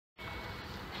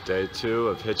Day 2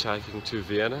 of hitchhiking to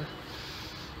Vienna.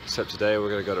 Except today we're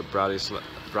going to go to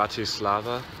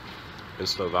Bratislava in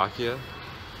Slovakia.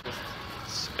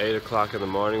 It's 8 o'clock in the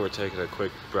morning. We're taking a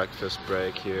quick breakfast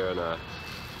break here in a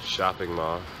shopping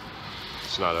mall.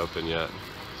 It's not open yet.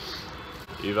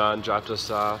 Ivan dropped us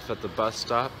off at the bus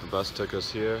stop. The bus took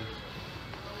us here.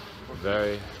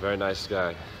 Very nice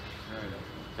guy.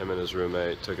 Him and his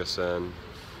roommate took us in,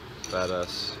 fed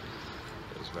us.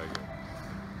 It was very good.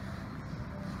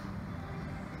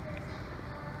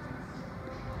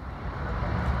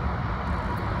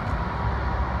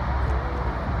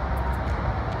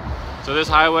 So this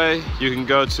highway, you can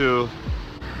go to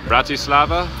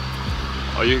Bratislava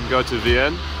or you can go to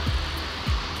Vienna.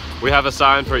 We have a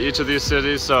sign for each of these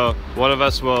cities, so one of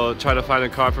us will try to find a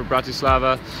car for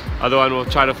Bratislava, other one will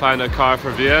try to find a car for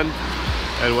Vienna,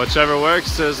 and whichever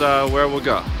works is where we'll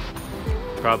go.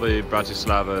 Probably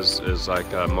Bratislava is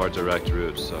like a more direct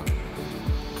route, so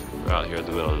we're out here in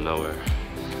the middle of nowhere.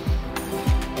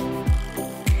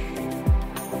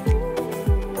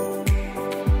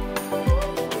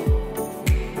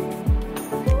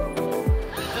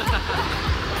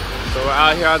 So we're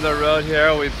out here on the road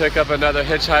here. We pick up another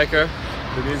hitchhiker,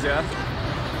 Tunisia.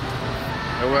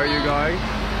 And where are you going?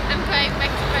 I'm going back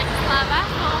to Bratislava.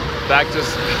 Back to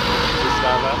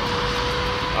Bratislava.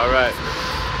 All right.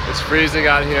 It's freezing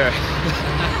out here.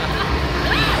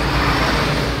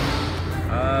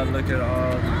 Look at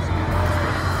all these.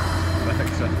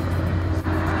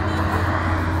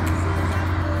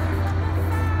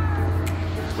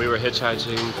 We were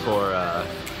hitchhiking for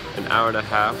an hour and a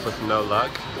half with no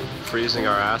luck, freezing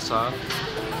our ass off.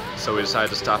 So we decided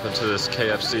to stop into this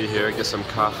KFC here, get some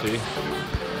coffee,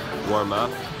 warm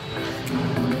up.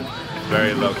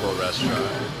 Very local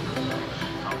restaurant.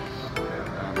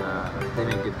 They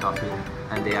make good coffee,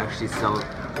 and they actually sell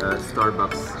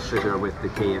Starbucks sugar with the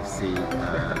KFC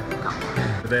cup.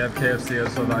 Do they have KFC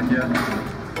in Slovakia?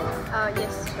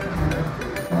 Yes, sure.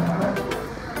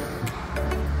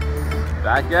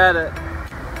 Back at it.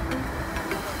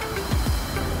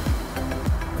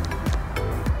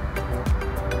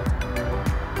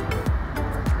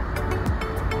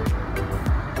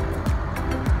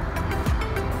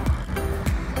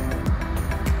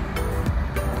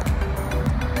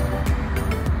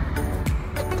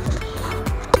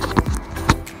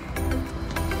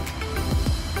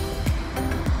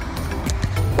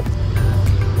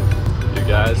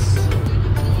 Guys,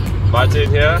 Martin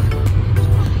here.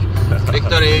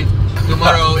 Victory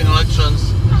tomorrow in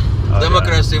elections.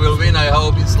 Democracy will win, I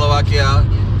hope, in Slovakia.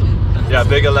 Yeah,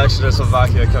 big election in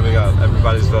Slovakia coming up.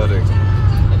 Everybody's voting.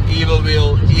 And evil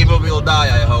will die,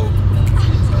 I hope.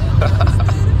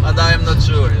 But I am not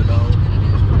sure, you know.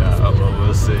 Yeah, well,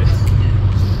 we'll see.